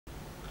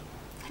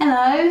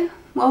Hello,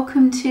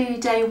 welcome to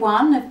day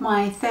one of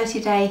my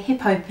 30-day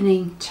hip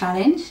opening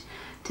challenge.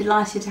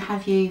 Delighted to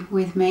have you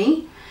with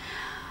me.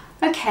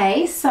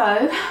 Okay,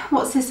 so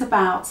what's this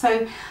about?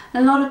 So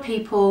a lot of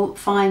people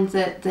find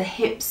that the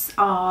hips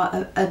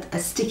are a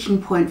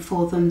sticking point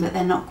for them, that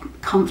they're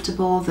not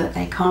comfortable, that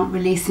they can't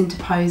release into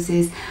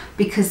poses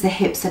because the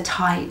hips are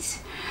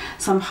tight.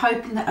 So I'm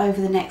hoping that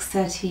over the next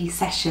 30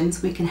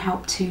 sessions we can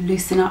help to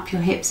loosen up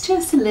your hips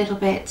just a little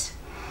bit.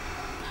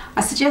 I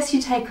suggest you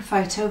take a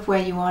photo of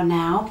where you are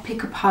now,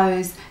 pick a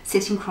pose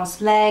sitting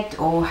cross-legged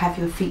or have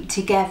your feet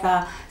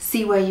together,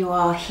 see where you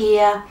are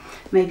here,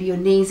 maybe your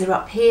knees are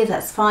up here,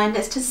 that's fine.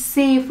 Let's just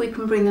see if we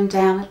can bring them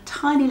down a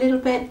tiny little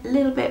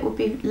bit would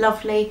be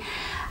lovely,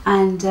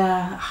 and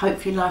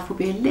hopefully life will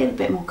be a little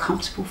bit more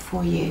comfortable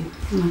for you.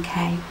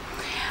 Okay,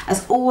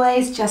 as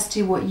always, just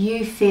do what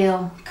you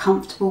feel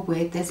comfortable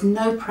with. There's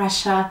no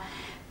pressure.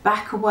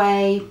 Back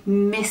away,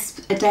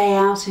 miss a day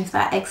out if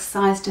that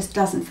exercise just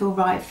doesn't feel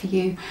right for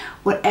you.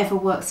 Whatever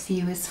works for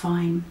you is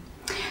fine.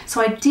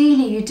 So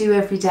ideally you do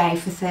every day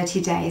for 30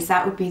 days.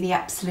 That would be the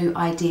absolute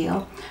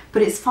ideal,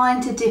 but it's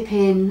fine to dip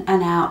in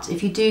and out.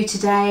 If you do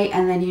today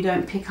and then you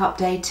don't pick up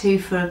day 2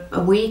 for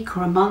a week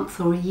or a month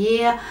or a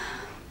year,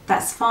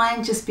 that's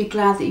fine. Just be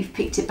glad that you've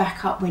picked it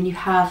back up when you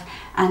have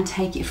and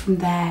take it from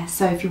there.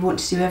 So if you want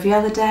to do every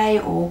other day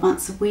or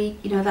once a week,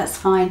 you know, that's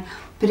fine.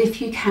 But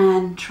if you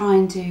can, try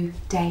and do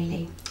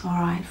daily,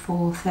 all right,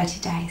 for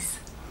 30 days.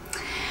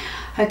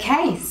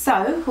 Okay,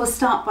 so we'll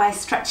start by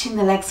stretching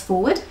the legs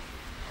forward.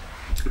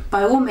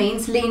 By all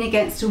means, lean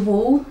against a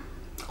wall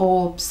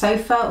or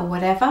sofa or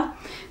whatever.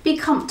 Be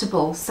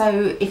comfortable.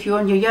 So if you're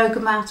on your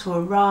yoga mat or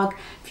a rug,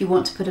 if you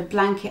want to put a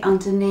blanket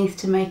underneath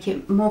to make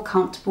it more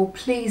comfortable,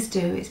 please do.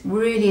 It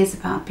really is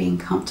about being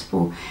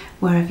comfortable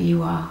wherever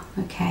you are,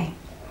 okay?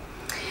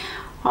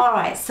 All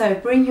right, so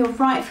bring your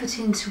right foot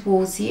in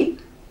towards you,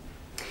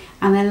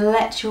 and then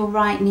let your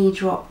right knee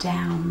drop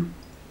down.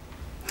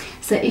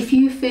 So if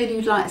you feel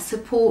you'd like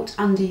support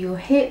under your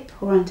hip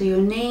or under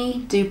your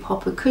knee, do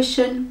pop a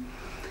cushion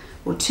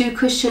or 2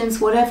 cushions,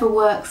 whatever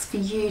works for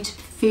you to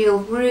feel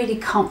really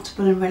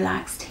comfortable and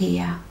relaxed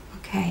here.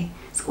 Okay,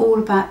 it's all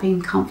about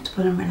being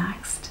comfortable and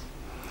relaxed.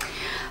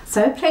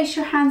 So place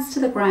your hands to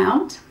the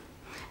ground,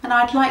 and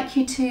I'd like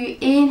you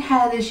to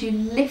inhale as you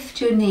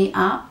lift your knee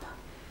up,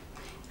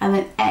 and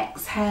then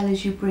exhale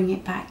as you bring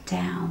it back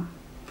down.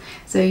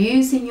 So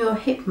using your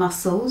hip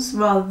muscles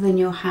rather than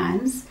your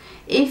hands.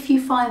 If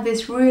you find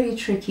this really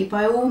tricky,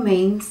 by all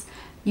means,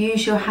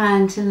 use your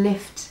hand to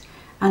lift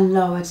and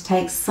lower, to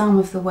take some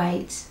of the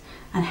weight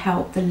and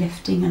help the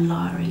lifting and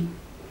lowering.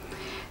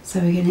 So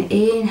we're going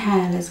to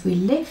inhale as we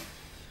lift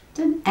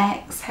and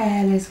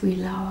exhale as we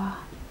lower.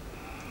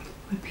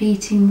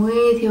 Repeating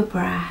with your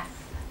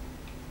breath.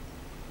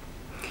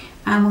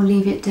 And we'll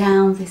leave it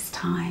down this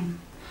time.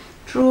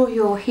 Draw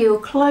your heel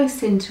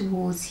close in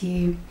towards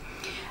you.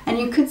 And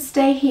you could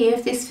stay here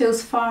if this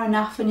feels far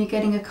enough and you're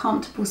getting a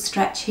comfortable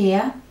stretch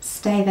here.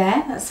 Stay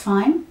there, that's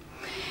fine.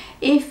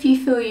 If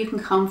you feel you can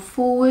come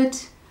forward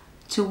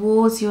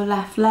towards your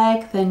left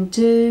leg, then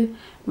do.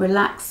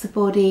 Relax the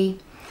body.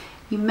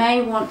 You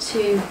may want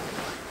to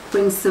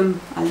bring some,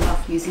 I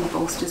love using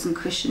bolsters and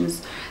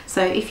cushions.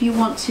 So if you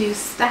want to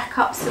stack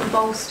up some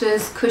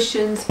bolsters,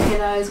 cushions,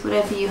 pillows,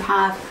 whatever you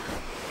have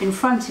in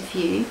front of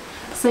you,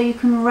 so you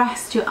can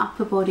rest your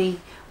upper body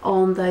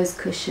on those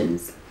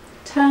cushions.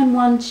 Turn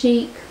one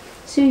cheek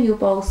to your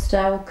bolster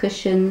or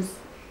cushions,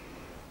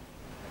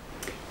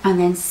 and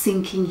then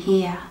sinking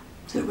here.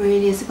 So it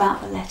really is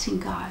about the letting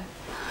go.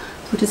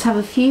 So we'll just have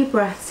a few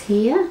breaths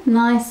here,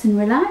 nice and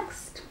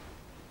relaxed.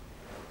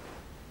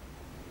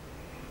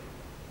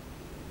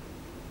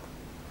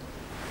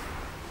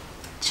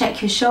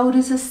 Check your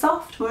shoulders are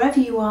soft wherever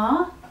you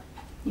are.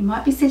 You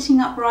might be sitting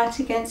upright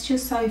against your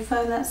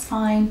sofa, that's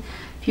fine.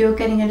 If you're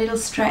getting a little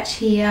stretch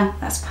here,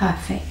 that's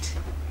perfect.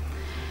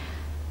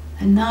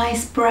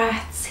 Nice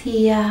breaths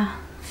here.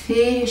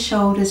 Feel your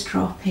shoulders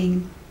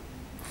dropping,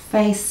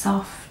 face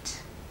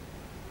soft.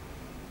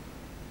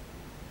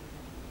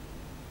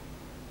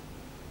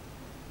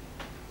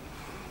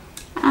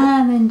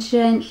 And then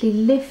gently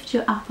lift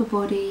your upper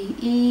body,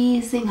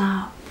 easing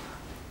up.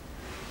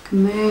 You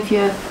can move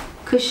your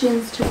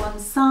cushions to one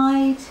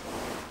side.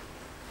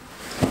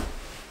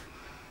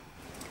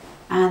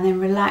 And then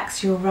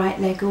relax your right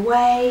leg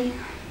away.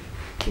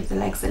 Give the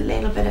legs a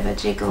little bit of a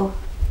jiggle.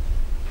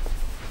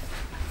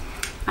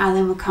 And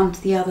then we'll come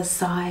to the other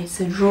side.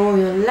 So draw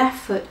your left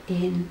foot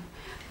in,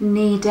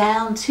 knee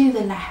down to the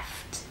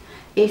left.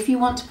 If you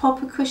want to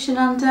pop a cushion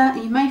under,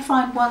 you may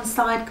find one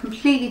side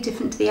completely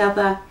different to the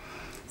other.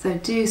 So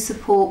do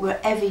support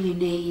wherever you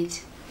need.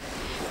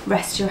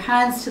 Rest your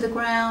hands to the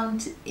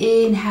ground.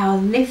 Inhale,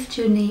 lift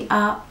your knee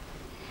up,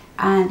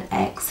 and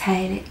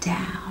exhale it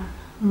down.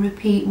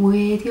 Repeat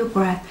with your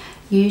breath.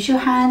 Use your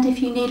hand if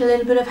you need a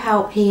little bit of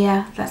help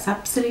here. That's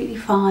absolutely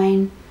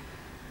fine.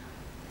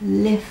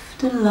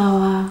 Lift and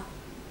lower.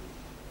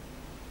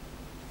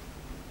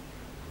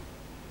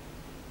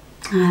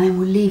 And then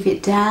we'll leave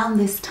it down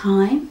this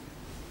time.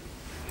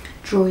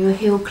 Draw your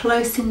heel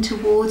close in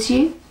towards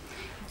you.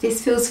 If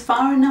this feels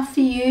far enough for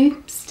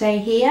you, stay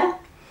here.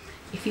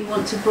 If you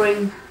want to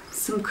bring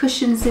some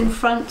cushions in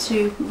front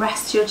to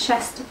rest your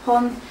chest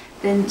upon,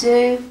 then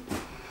do.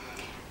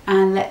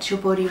 And let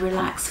your body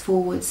relax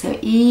forward, so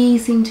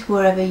easing to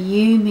wherever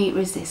you meet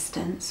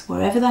resistance,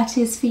 wherever that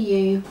is for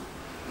you.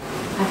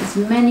 Have as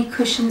many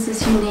cushions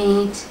as you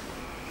need,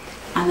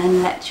 and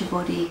then let your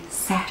body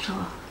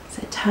settle.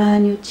 So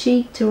turn your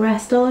cheek to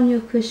rest on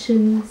your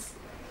cushions.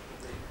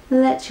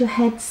 Let your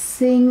head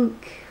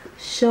sink,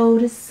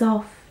 shoulders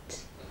soft.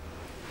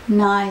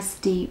 Nice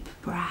deep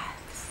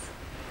breaths.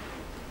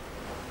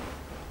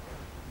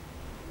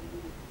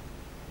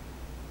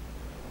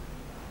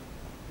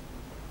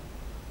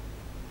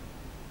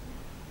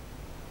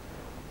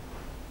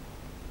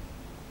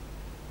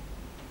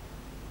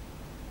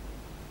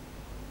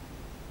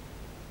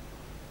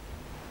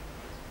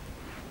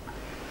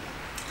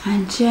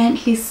 And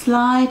gently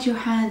slide your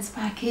hands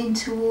back in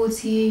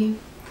towards you.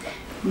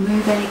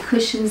 Move any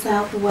cushions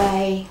out the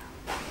way.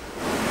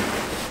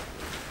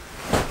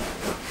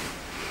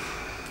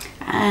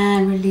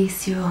 And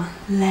release your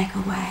leg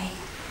away.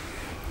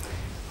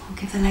 I'll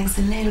give the legs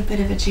a little bit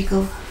of a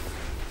jiggle.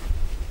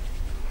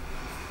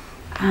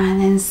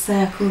 And then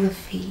circle the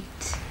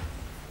feet.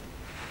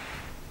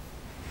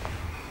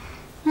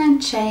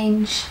 And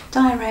change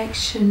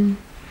direction.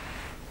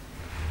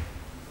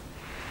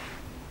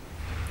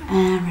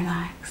 And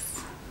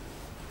relax.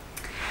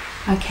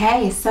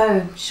 Okay,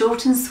 so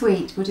short and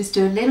sweet. We'll just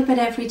do a little bit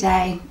every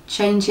day,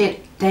 change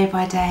it day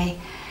by day.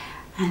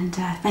 And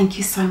thank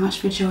you so much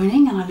for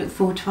joining, and I look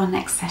forward to our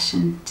next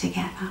session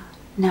together.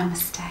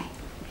 Namaste.